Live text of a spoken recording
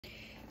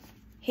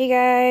Hey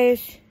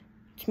guys,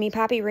 it's me,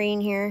 Poppy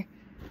Rain here.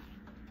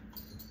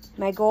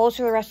 My goals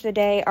for the rest of the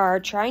day are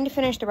trying to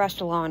finish the rest of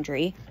the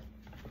laundry,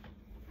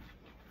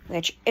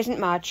 which isn't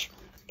much.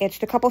 It's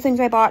the couple things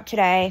I bought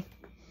today.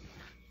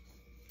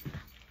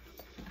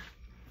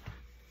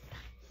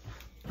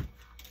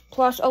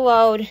 Plus a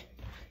load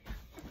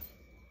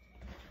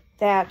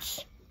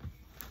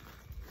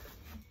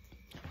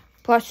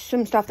plus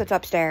some stuff that's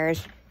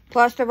upstairs,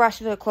 plus the rest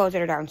of the clothes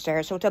that are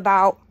downstairs. So it's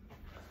about,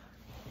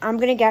 I'm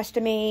going to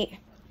guesstimate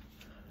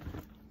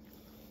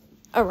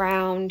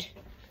around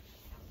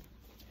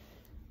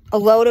a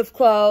load of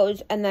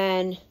clothes and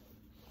then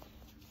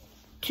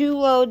 2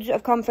 loads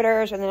of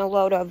comforters and then a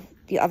load of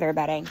the other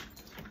bedding.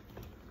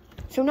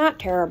 So not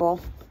terrible.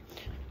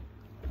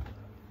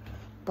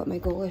 But my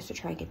goal is to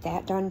try and get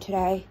that done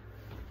today.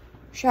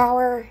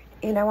 Shower,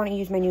 and I want to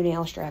use my new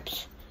nail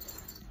strips.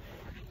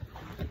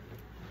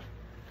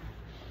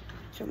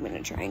 So I'm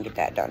going to try and get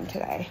that done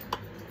today.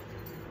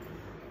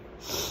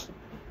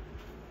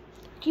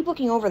 Keep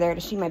looking over there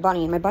to see my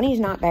bunny, and my bunny's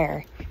not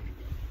there.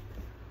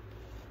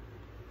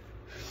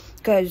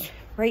 Because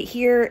right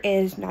here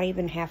is not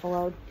even half a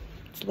load.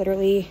 It's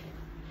literally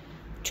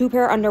 2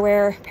 pair of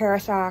underwear, a pair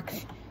of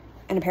socks,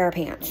 and a pair of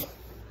pants.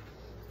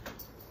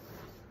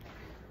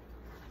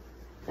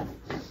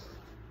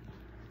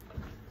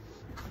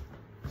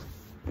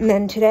 And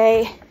then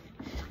today,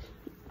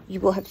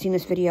 you will have seen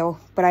this video,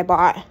 but I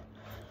bought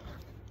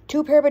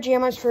 2 pair of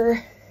pajamas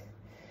for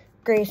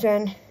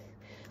Grayson,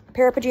 a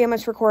pair of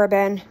pajamas for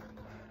Corbin,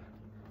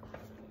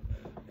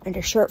 and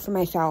a shirt for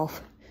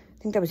myself.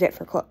 I think that was it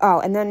for clothes. Oh,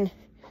 and then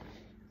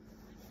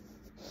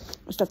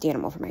a stuffed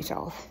animal for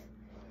myself.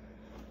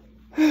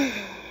 I'm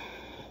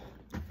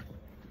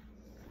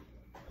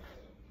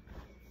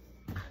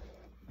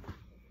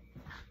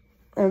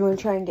going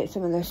to try and get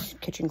some of this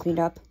kitchen cleaned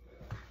up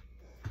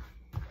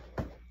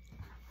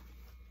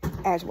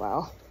as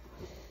well.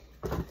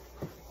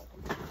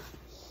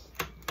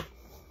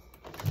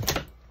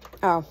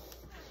 Oh,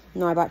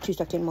 no, I bought 2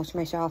 stuffed animals for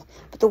myself.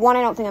 But the one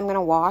I don't think I'm going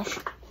to wash.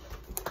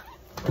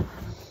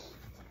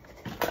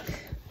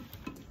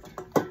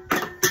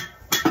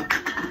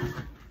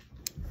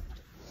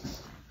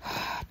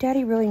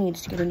 Daddy really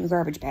needs to get a new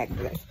garbage bag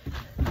for this.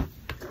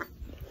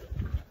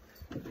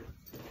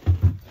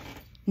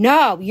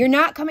 No, you're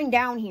not coming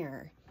down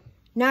here.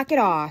 Knock it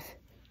off.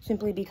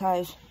 Simply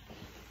because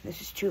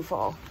this is too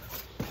full.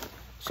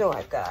 So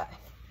I've got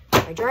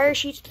my dryer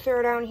sheets to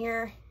throw down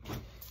here.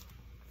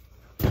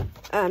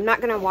 I'm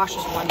not going to wash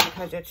this one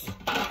because it's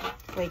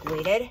like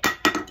weighted.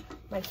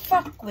 Like,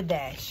 fuck with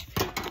this.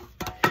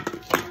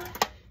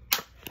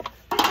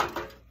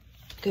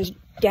 Because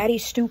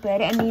Daddy's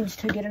stupid and needs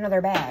to get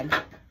another bag.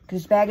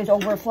 Because his bag is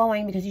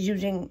overflowing because he's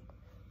using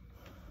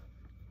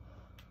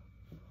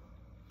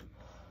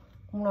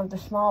one of the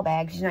small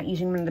bags. He's not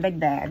using one of the big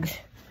bags.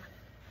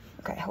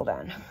 Okay, hold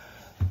on.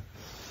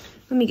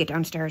 Let me get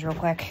downstairs real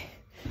quick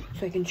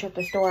so I can shut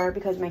this door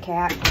because of my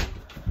cat.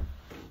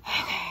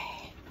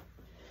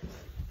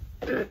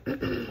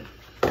 Okay.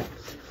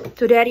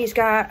 So Daddy's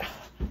got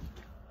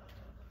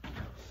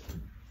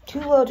 2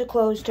 bags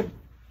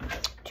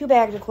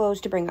of clothes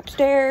to bring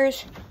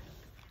upstairs.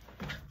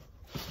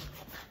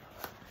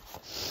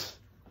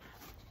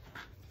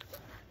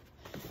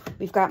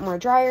 We've got more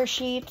dryer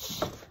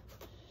sheets.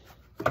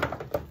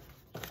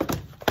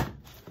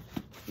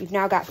 We've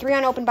now got 3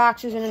 unopened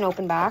boxes and an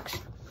open box.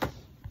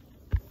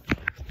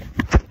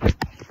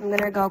 I'm going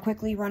to go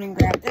quickly run and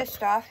grab this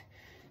stuff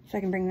so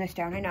I can bring this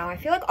down. I know. I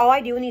feel like all I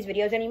do in these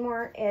videos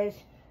anymore is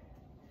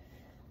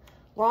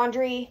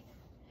laundry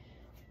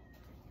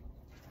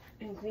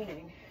and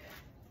cleaning.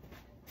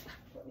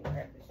 Let me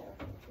grab this stuff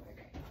real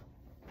quick.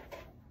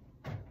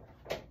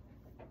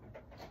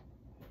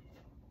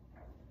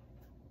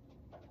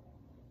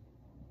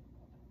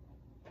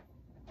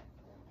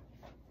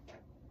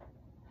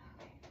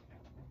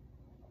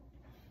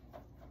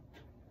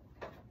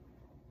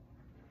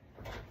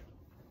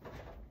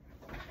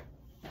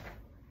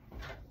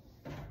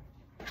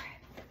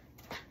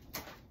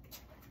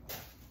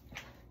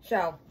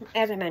 So,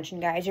 as I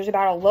mentioned, guys, there's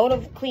about a load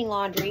of clean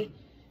laundry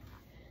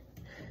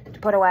to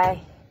put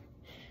away.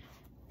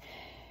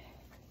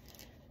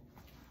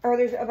 Or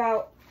there's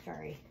about,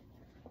 sorry,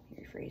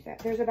 rephrase that.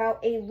 There's about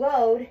a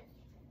load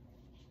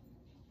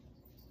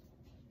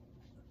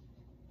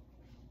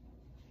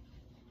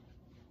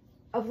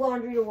of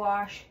laundry to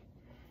wash,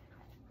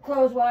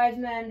 clothes-wise,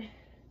 and then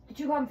the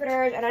 2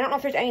 comforters, and I don't know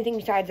if there's anything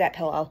besides that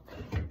pillow.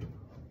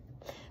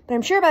 But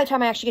I'm sure by the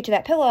time I actually get to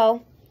that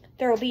pillow,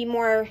 there will be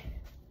more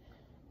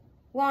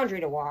laundry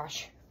to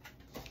wash.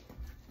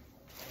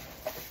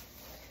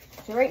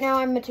 So right now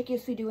I'm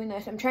meticulously doing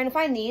this. I'm trying to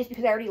find these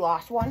because I already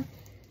lost one.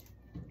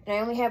 And I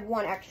only have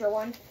 1 extra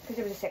one because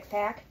it was a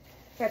 6-pack.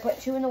 So I put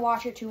 2 in the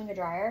washer, 2 in the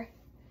dryer.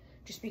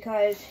 Just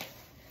because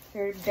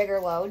they're bigger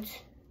loads.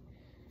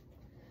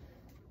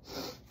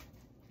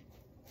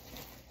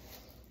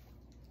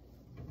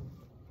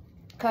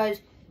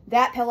 Because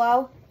that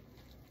pillow,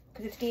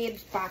 because it's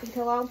Gabe's Boppy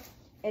pillow,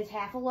 is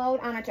half a load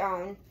on its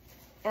own.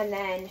 And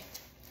then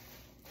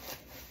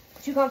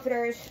 2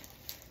 comforters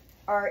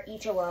are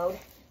each a load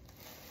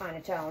on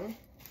its own.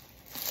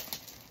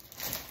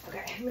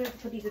 Okay, I'm gonna have to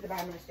put these at the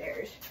bottom of the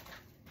stairs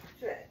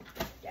so that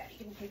Daddy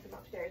can take them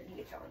upstairs and he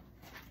gets home.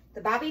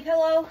 The Bobby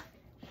pillow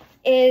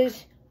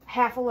is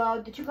half a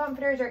load. The 2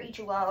 comforters are each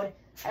a load.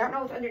 I don't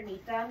know what's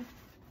underneath them.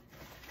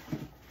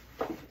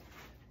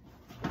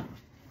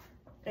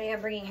 I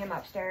am bringing him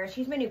upstairs.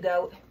 He's my new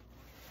goat.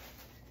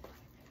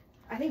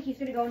 I think he's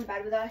gonna go in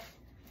bed with us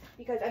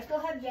because I still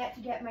have yet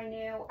to get my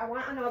new, I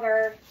want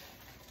another,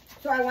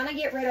 so I want to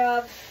get rid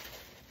of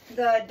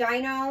the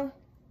Dino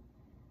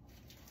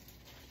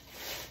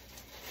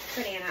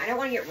Banana. I don't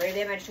want to get rid of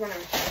him. I just want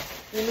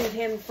to remove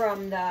him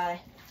from the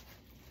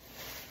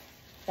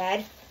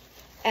bed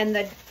and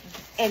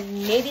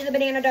maybe the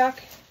Banana Duck,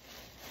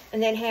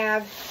 and then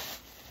have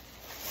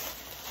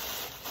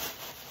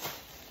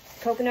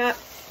Coconut,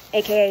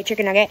 aka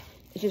Chicken Nugget,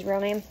 is his real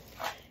name,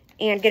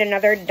 and get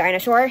another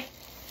dinosaur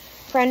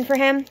friend for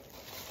him.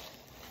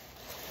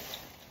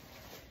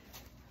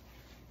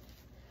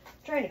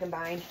 Trying to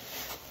combine.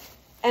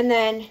 And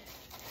then,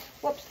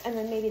 whoops, and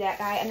then maybe that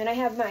guy. And then I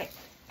have my,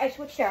 I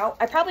switched out.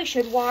 I probably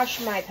should wash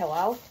my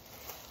pillow.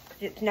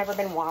 It's never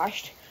been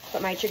washed,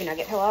 but my chicken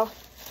nugget pillow.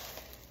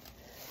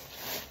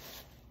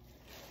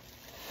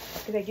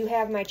 Because I do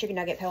have my chicken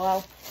nugget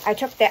pillow. I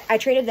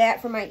traded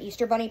that for my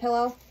Easter bunny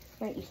pillow.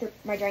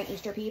 My giant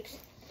Easter peeps.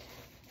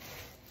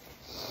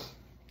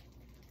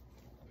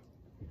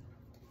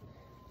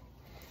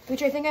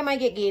 Which I think I might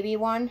get Gaby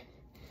one.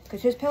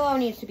 Because his pillow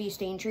needs to be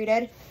stain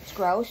treated. It's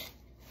gross.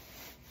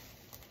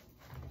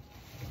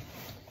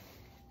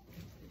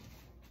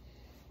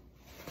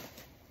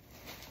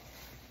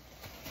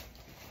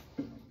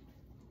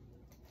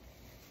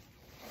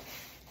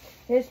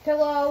 His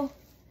pillow,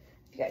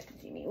 if you guys can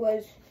see me,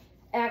 was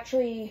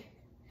actually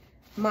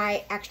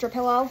my extra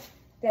pillow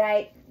that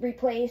I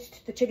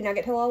replaced the chicken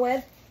nugget pillow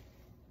with.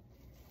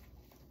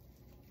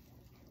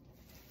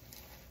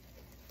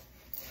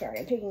 Sorry,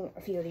 I'm taking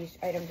a few of these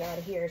items out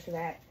of here so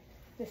that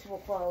this will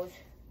close.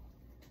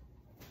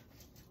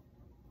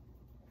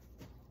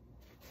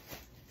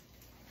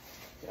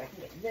 So I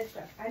can get this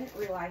stuff. I didn't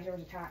realize there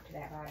was a top to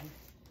that bottom.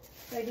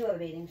 But I do have a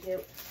bathing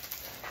suit.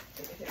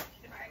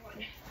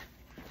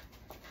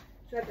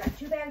 So I've got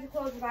 2 bags of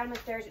clothes at the bottom of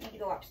the stairs that need to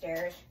go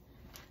upstairs.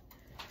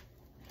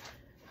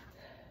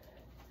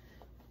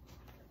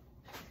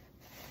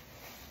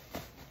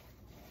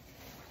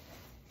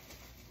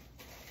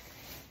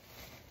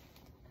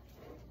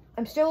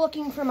 I'm still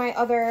looking for my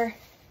other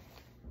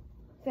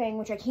thing,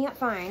 which I can't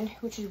find,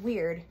 which is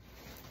weird.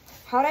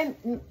 How did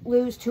I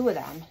lose 2 of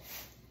them?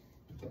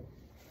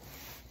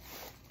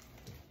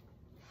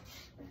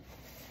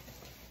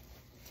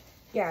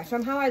 Yeah,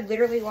 somehow I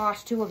literally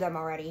lost 2 of them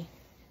already.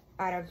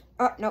 Out of,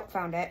 oh, nope,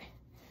 found it.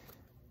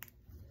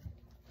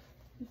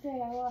 You say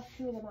I lost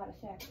 2 of them out of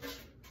 6.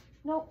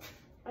 Nope,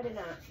 I did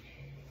not.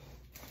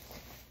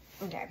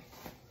 Okay.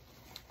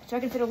 So I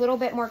can fit a little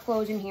bit more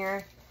clothes in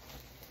here.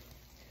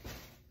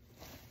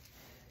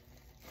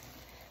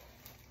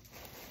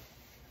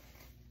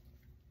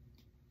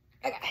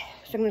 Okay,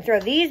 so I'm going to throw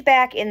these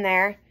back in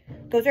there.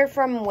 Those are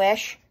from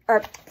Wish,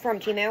 or from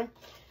Temu.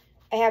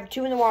 I have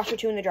 2 in the washer,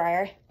 2 in the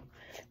dryer.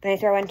 Then I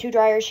throw in 2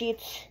 dryer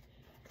sheets.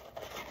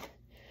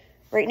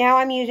 Right now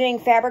I'm using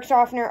Fabric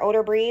Softener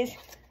Odor Breeze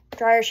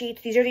dryer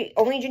sheets. These are the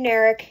only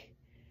generic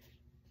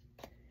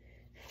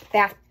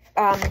bath,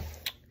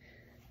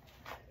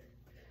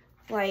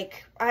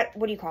 like,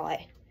 what do you call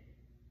it?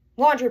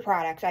 Laundry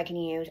products I can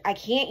use. I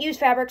can't use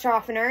fabric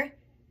softener,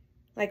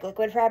 like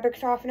liquid fabric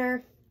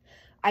softener.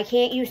 I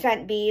can't use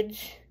scent beads.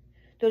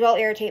 Those all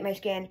irritate my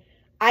skin.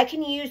 I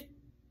can use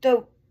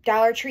the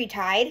Dollar Tree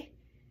Tide.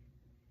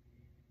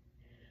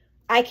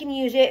 I can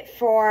use it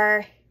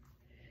for,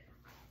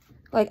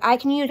 like, I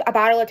can use a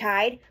bottle of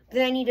Tide, but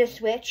then I need to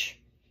switch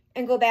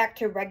and go back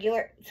to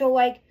regular. So,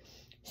 like,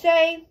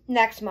 say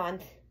next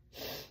month,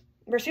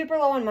 we're super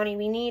low on money,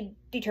 we need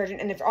detergent,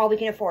 and it's all we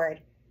can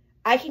afford.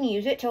 I can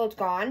use it till it's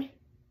gone,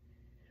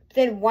 but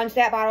then once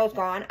that bottle is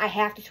gone, I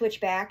have to switch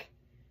back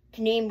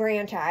to name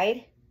brand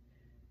Tide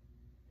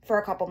for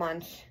a couple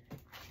months.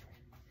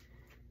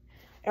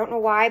 I don't know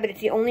why, but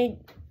it's the only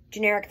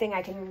generic thing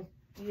I can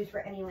use for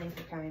any length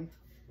of time.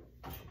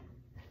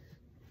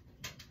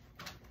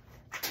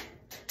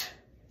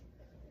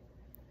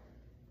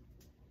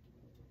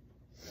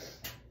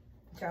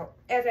 So,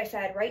 as I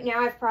said, right now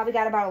I've probably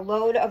got about a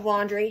load of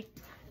laundry,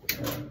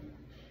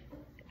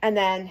 and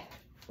then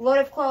a load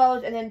of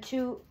clothes, and then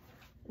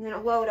a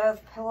load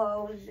of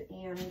pillows,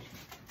 and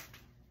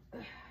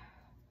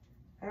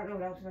I don't know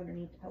what else is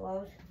underneath the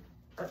pillows.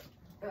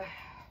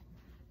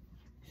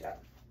 So,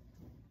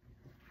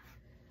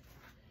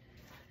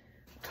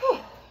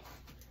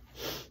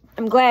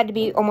 I'm glad to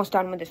be almost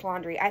done with this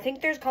laundry. I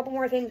think there's a couple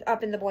more things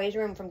up in the boys'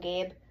 room from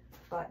Gabe,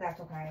 but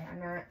that's okay. I'm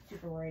not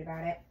super worried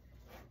about it.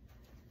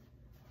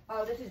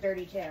 Oh, this is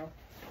dirty too.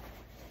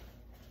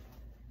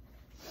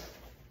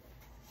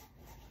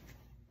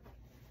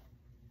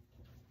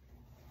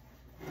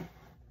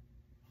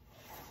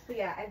 So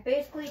yeah, I've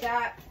basically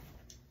got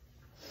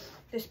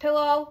this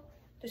pillow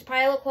this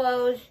pile of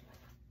clothes.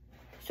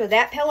 So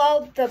that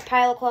pillow, the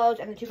pile of clothes,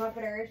 and the 2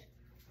 comforters.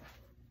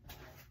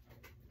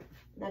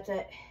 And that's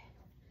it.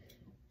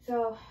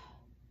 So,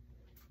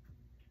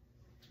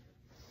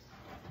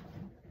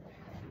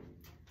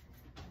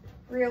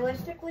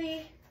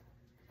 realistically,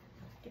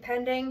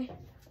 depending,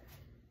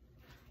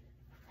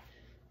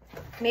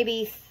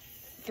 maybe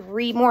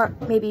 3 more,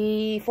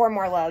 maybe 4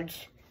 more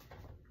loads.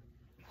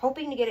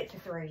 Hoping to get it to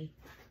 3.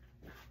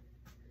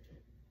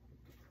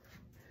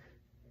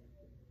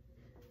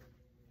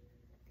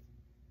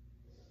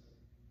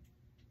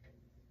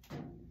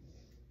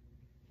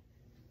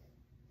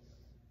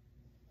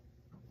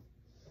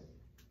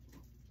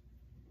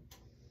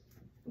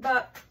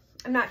 But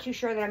I'm not too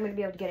sure that I'm going to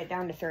be able to get it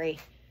down to 3.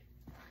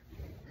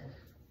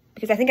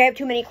 Because I think I have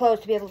too many clothes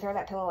to be able to throw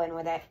that pillow in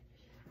with it.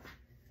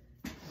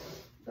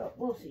 So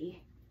we'll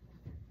see.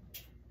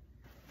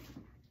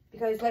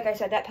 Because like I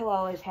said, that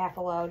pillow is half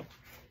a load.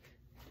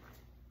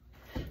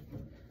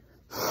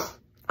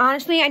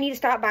 Honestly, I need to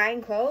stop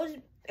buying clothes.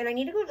 And I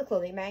need to go to the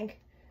clothing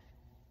bank.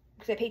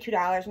 Because I pay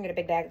 $2 and get a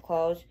big bag of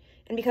clothes.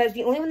 And because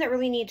the only one that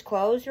really needs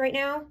clothes right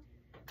now,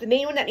 the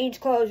main one that needs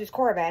clothes is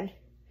Corbin.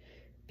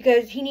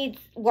 Because he needs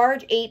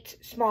large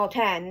 8s, small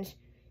 10s.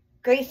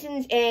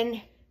 Grayson's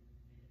in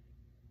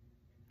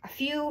a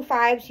few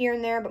 5s here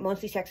and there, but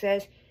mostly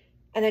 6s.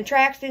 And then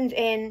Traxton's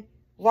in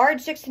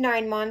large 6 to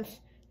 9 months,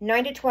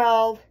 9 to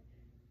 12,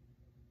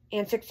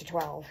 and 6 to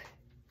 12.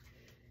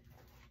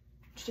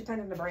 Just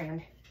depends on the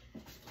brand.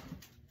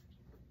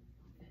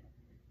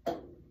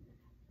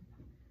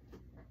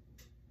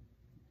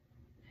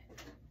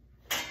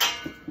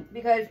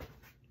 Because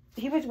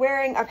he was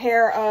wearing a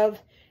pair of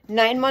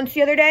 9 months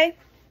the other day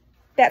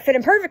that fit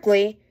him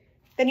perfectly.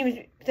 Then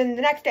the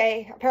next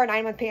day, a pair of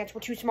 9-month pants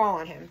were too small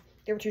on him.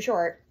 They were too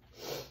short.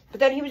 But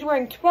then he was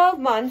wearing 12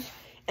 months,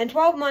 and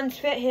 12 months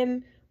fit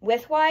him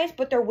width-wise,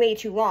 but they're way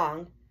too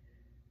long.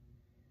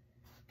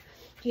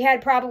 He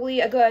had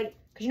probably a good,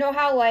 because you know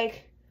how,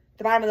 like,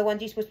 the bottom of the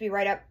onesie's supposed to be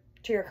right up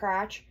to your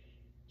crotch?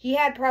 He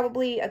had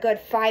probably a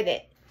good 3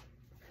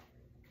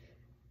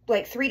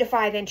 to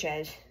 5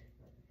 inches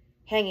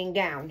hanging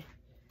down.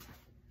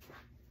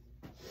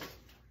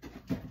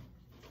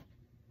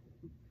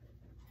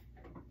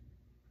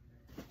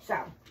 So,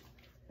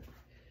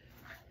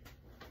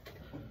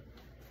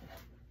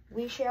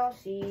 we shall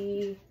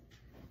see.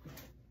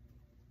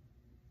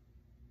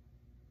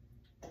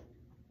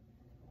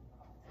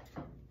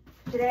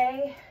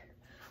 Today,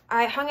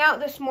 I hung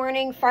out this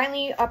morning,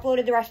 finally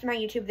uploaded the rest of my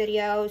YouTube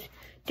videos,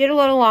 did a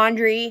little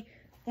laundry,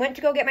 went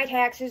to go get my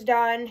taxes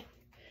done.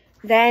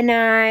 Then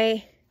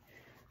I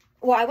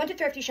went to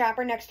Thrifty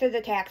Shopper next to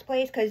the tax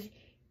place because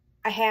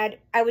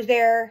I was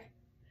there.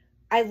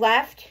 I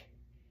left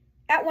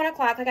at 1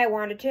 o'clock like I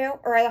wanted to,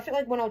 or I left at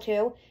like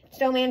 1:02.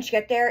 Still managed to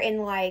get there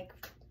in like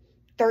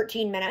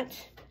 13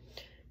 minutes.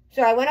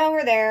 So I went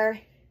over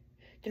there,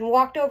 then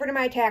walked over to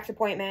my tax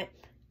appointment,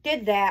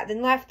 did that,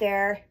 then left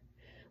there,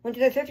 went to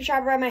the Thrifty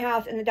Shopper by my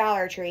house and the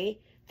Dollar Tree.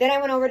 Then I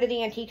went over to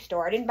the antique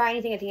store. I didn't buy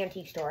anything at the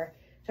antique store.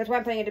 So that's why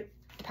I'm putting a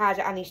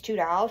deposit on these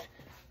 $2.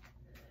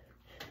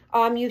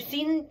 You've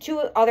seen 2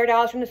 other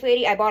dolls from this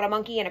lady. I bought a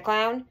monkey and a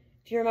clown,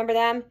 if you remember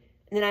them.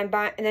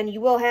 And then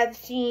you will have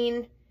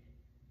seen,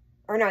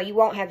 or no, you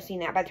won't have seen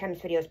that by the time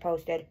this video is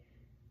posted.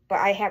 But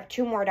I have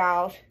 2 more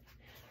dolls.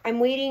 I'm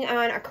waiting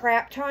on a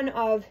crap ton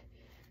of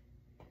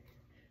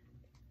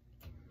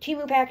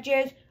Temu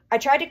packages. I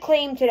tried to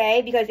claim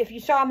today because if you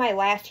saw my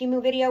last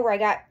Temu video where I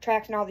got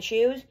tracks and all the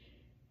shoes,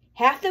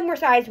 half of them were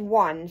size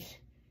 1s.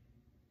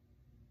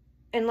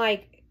 And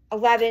like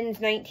 11s,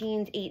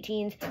 19s,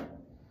 18s.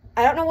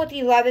 I don't know what the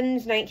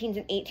 11s, 19s,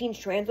 and 18s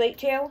translate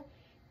to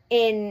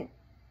in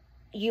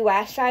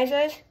US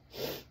sizes.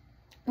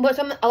 But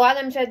a lot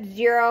of them said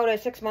 0 to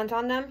 6 months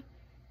on them.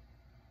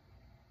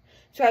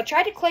 So I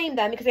tried to claim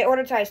them because I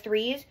ordered size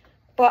 3s.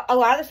 But a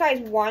lot of the size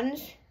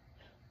 1s,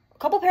 a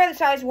couple pair of the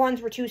size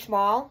 1s were too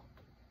small.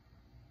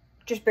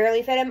 Just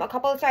barely fit him. A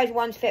couple of size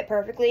 1s fit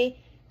perfectly.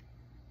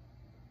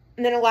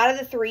 And then a lot of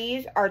the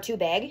 3s are too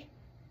big.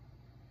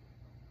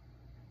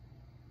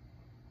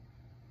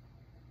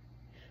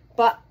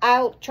 But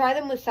I'll try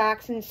them with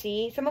socks and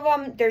see. Some of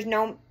them,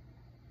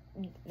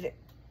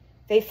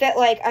 they fit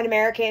like an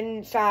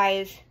American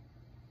size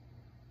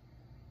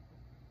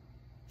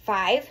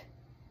 5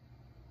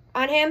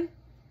 on him.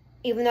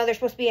 Even though they're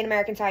supposed to be an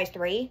American size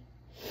 3.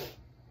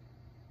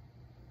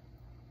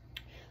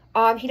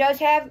 He does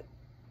have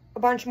a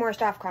bunch more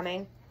stuff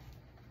coming.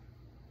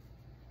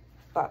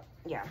 But,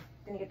 yeah.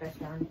 Gonna get this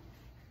done.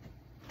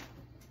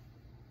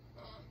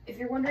 If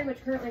you're wondering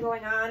what's currently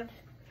going on,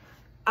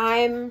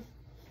 I'm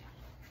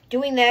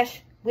doing this,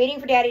 waiting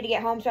for Daddy to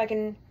get home so I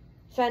can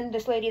send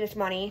this lady this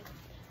money.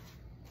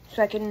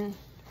 So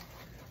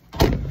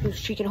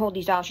she can hold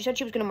these dolls. She said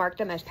she was going to mark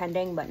them as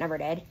pending, but never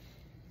did.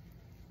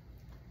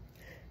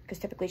 Because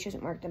typically she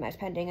doesn't mark them as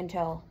pending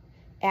until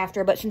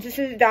after. But since this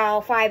is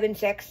doll 5 and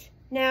 6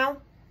 now,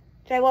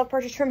 that I will have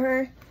purchased from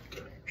her,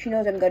 she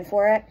knows I'm good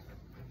for it.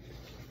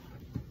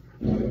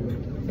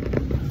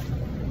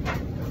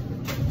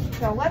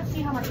 So let's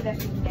see how much of this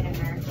we can get in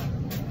there.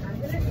 I'm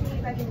going to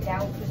I can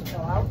douse this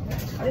pillow.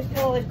 This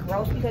pillow is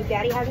gross because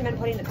Daddy hasn't been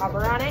putting the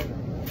cover on it.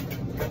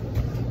 So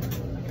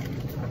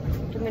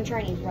I'm going to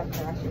try and use it up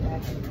the rest of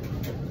it.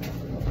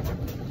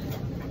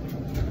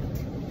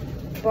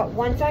 But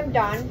once I'm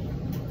done,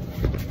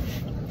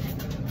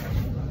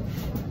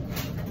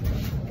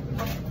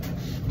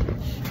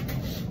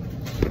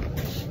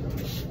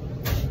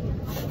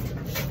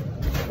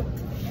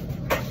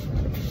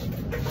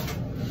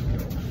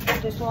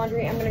 this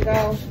laundry, I'm gonna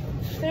go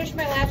finish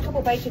my last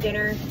couple bites of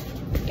dinner,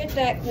 get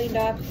that cleaned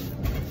up,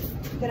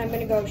 then I'm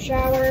gonna go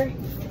shower,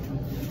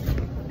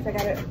 because I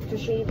got to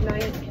shave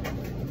tonight,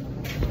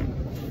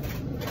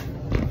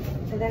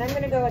 and then I'm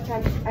gonna go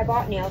attempt, I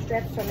bought nail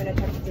strips, so I'm gonna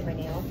attempt to do my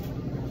nails.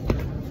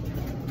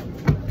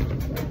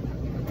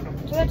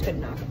 So that's good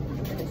enough.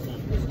 Let me see,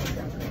 this is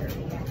clear,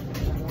 yeah,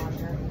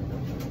 washer.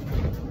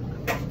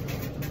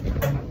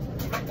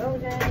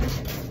 Those in,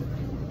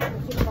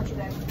 let's see how much of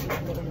that we can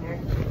get in there.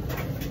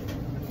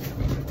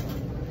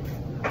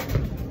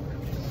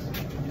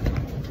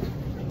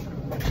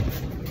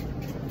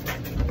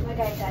 Like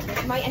I said,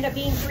 this might end up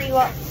being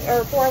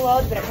 4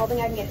 loads, but I'm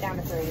hoping I can get it down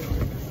to 3.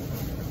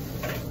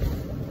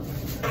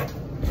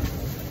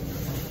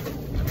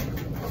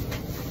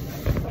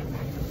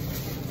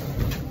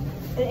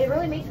 It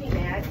really makes me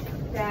mad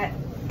that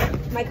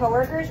my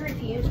coworkers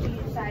refuse to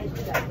use size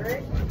 2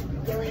 diapers.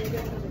 Billy and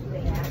Jim is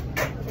they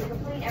have. They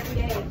complain every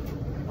day.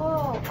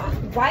 Oh,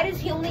 why does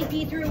he only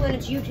pee through when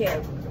it's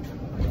YouTube?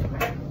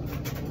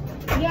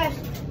 Yes.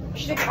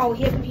 She's like, oh,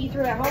 he doesn't pee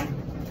through at home?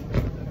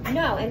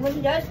 No, and when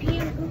he does pee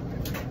and poop,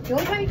 the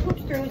only time he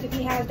poops through is if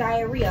he has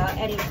diarrhea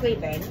and he's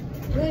sleeping.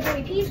 The only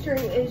time he pees through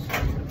is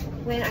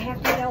when I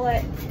have to yell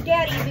at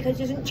Daddy because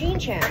he doesn't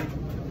change him.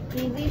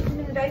 He leaves him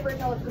in the diaper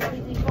until it's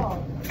completely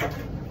full.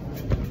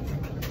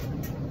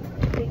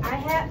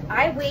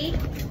 I wait,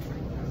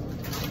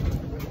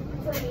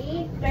 for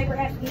me, diaper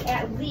has to be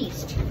at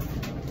least,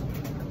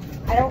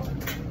 I don't,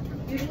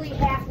 usually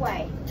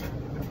halfway.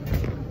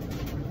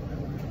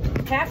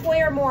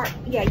 Halfway or more,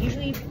 yeah,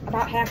 usually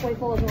about halfway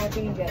full is when I'll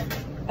change it.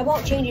 I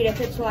won't change it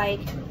if it's like,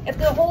 if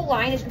the whole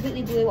line is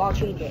completely blue, I'll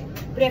change it.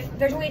 But if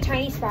there's only a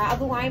tiny spot of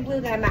the line blue,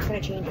 then I'm not going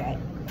to change it.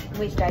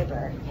 Waste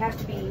diaper. It has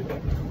to be,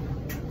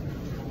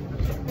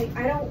 like,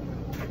 I don't,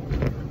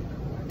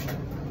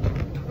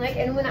 like,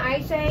 and when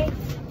I say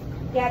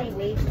Daddy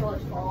waits till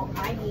it's full,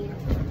 I mean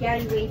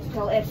Daddy waits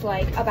till it's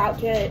like about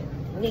to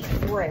leak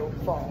through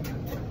full,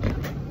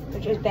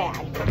 which is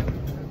bad.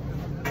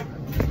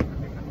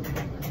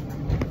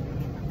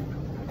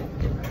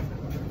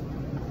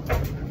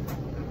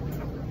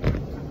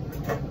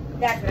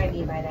 That's what I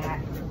mean by that.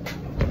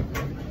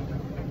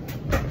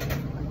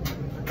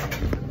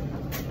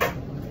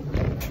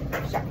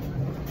 So,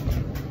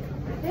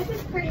 this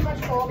is pretty much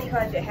full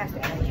because it has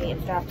to agitate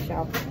and stuff,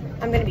 so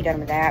I'm going to be done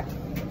with that.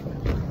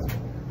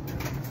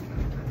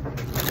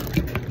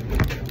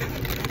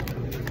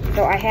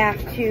 So I have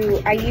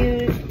to,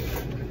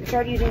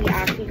 started using the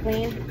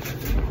OxiClean.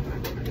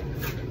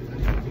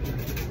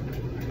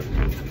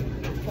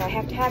 So I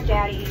have to have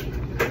Daddy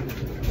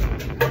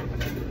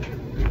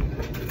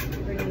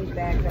bring these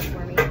bags up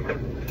for me.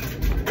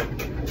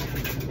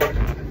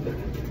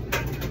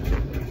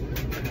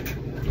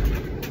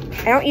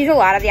 I don't use a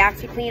lot of the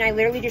OxiClean. I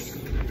literally just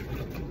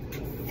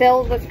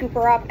fill the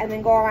scooper up and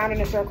then go around in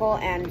a circle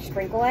and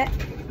sprinkle it.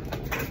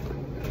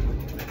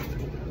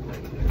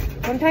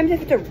 Sometimes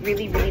if it's a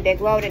really, really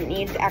big load and it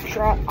needs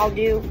extra, I'll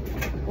do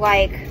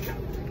like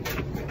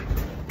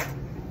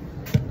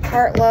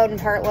part load and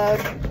part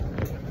load.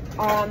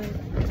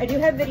 I do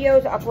have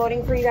videos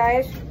uploading for you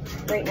guys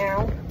right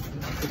now.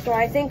 So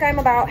I think I'm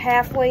about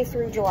halfway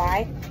through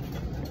July.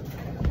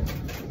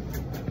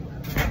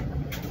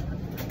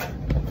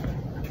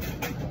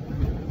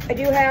 I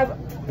do have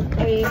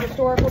a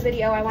historical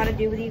video I want to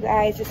do with you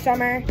guys this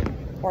summer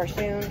or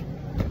soon.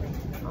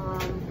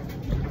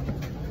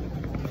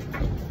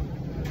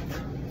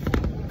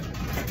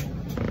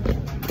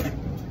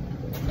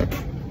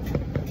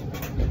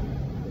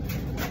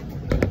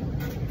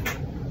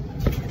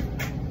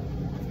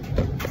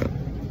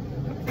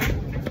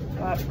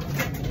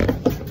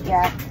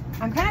 Yeah,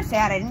 I'm kind of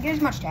sad I didn't get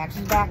as much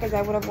taxes back as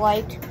I would have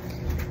liked.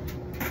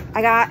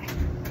 I got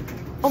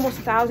almost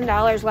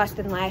 $1,000 less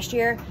than last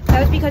year. That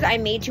was because I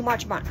made too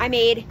much money. I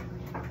made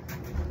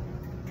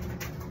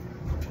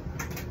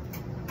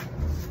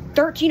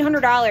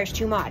 $1,300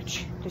 too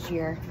much this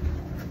year.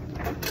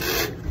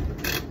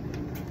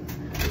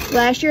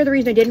 Last year, the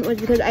reason I didn't was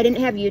because I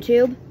didn't have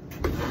YouTube.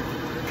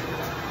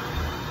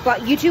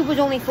 But YouTube was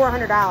only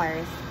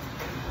 $400.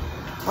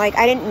 Like,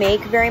 I didn't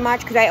make very much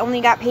because I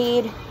only got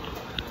paid,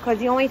 because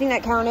the only thing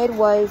that counted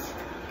was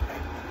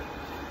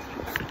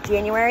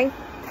January,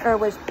 or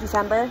was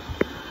December.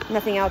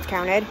 Nothing else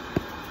counted.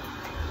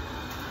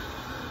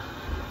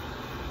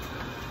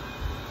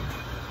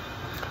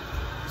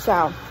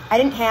 So, I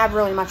didn't have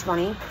really much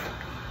money.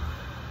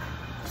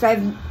 So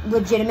I've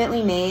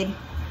legitimately made,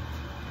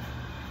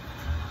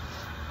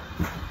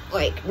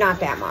 like,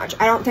 not that much.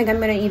 I don't think I'm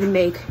going to even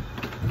make,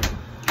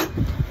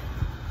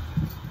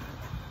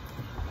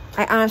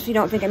 I honestly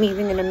don't think I'm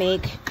even going to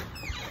make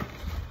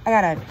I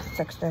gotta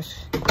fix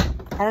this.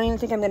 I don't even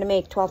think I'm gonna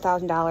make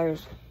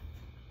 $12,000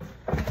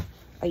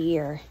 a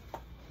year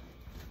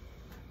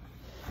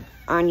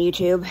on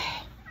YouTube.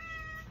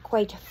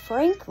 Quite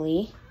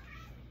frankly,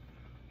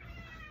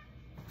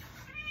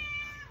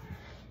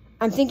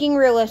 I'm thinking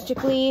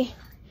realistically,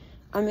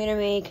 I'm gonna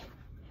make,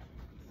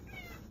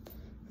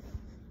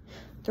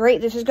 the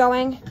rate this is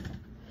going,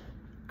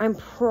 I'm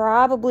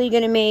probably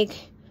gonna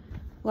make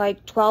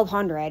like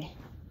 $1,200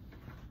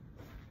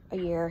 a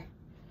year.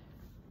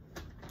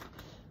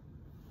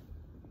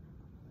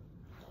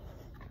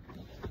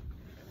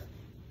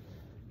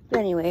 But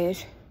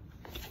anyways,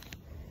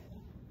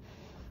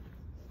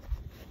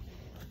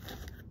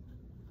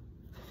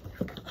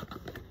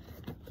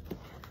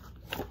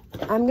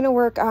 I'm gonna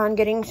work on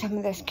getting some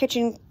of this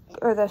kitchen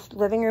or this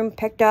living room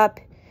picked up,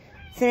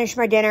 finish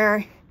my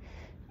dinner,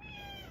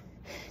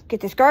 get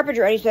this garbage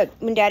ready so that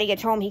when Daddy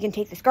gets home, he can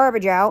take this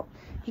garbage out.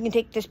 He can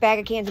take this bag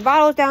of cans and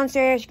bottles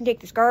downstairs. He can take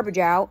this garbage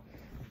out.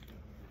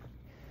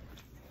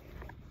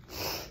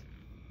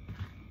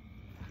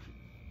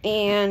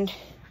 And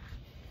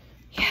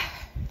yeah,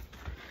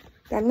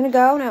 I'm gonna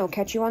go and I will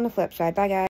catch you on the flip side. Bye, guys.